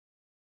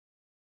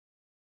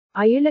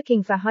Are you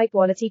looking for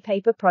high-quality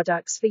paper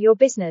products for your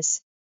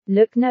business?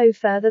 Look no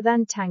further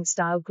than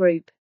Tangstyle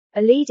Group,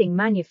 a leading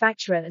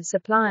manufacturer and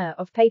supplier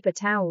of paper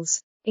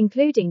towels,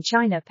 including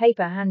China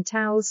paper hand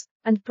towels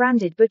and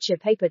branded butcher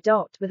paper.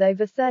 With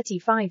over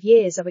 35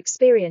 years of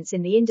experience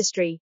in the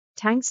industry,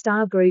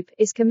 Tangstyle Group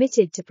is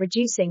committed to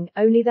producing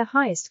only the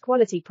highest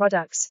quality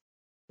products.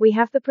 We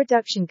have the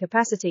production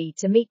capacity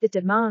to meet the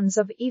demands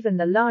of even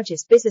the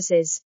largest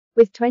businesses,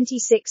 with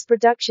 26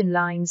 production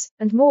lines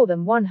and more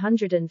than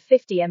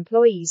 150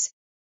 employees.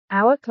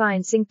 Our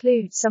clients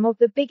include some of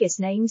the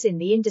biggest names in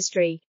the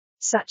industry,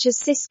 such as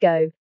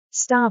Cisco,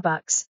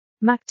 Starbucks,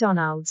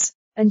 McDonald's,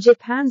 and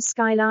Japan's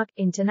Skylark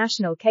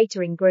International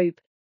Catering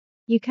Group.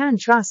 You can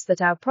trust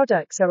that our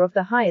products are of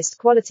the highest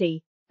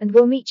quality and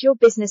will meet your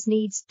business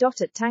needs.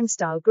 At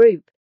Tangstyle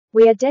Group,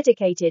 we are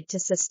dedicated to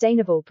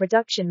sustainable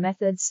production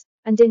methods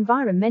and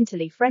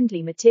environmentally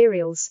friendly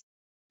materials.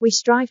 We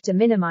strive to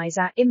minimize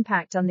our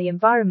impact on the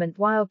environment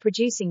while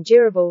producing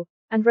durable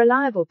and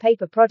reliable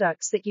paper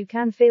products that you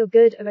can feel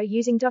good about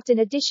using. In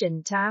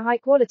addition to our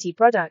high-quality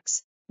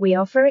products, we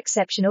offer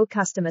exceptional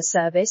customer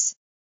service.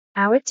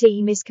 Our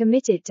team is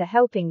committed to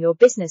helping your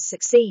business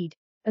succeed,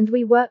 and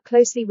we work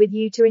closely with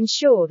you to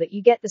ensure that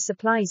you get the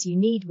supplies you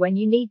need when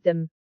you need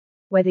them.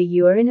 Whether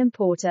you are an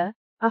importer,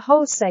 a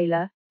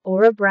wholesaler,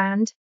 or a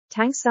brand,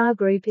 Tangstyle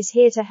Group is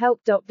here to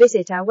help.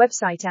 Visit our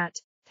website at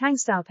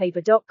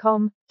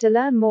tangstylepaper.com to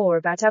learn more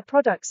about our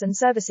products and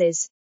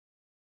services.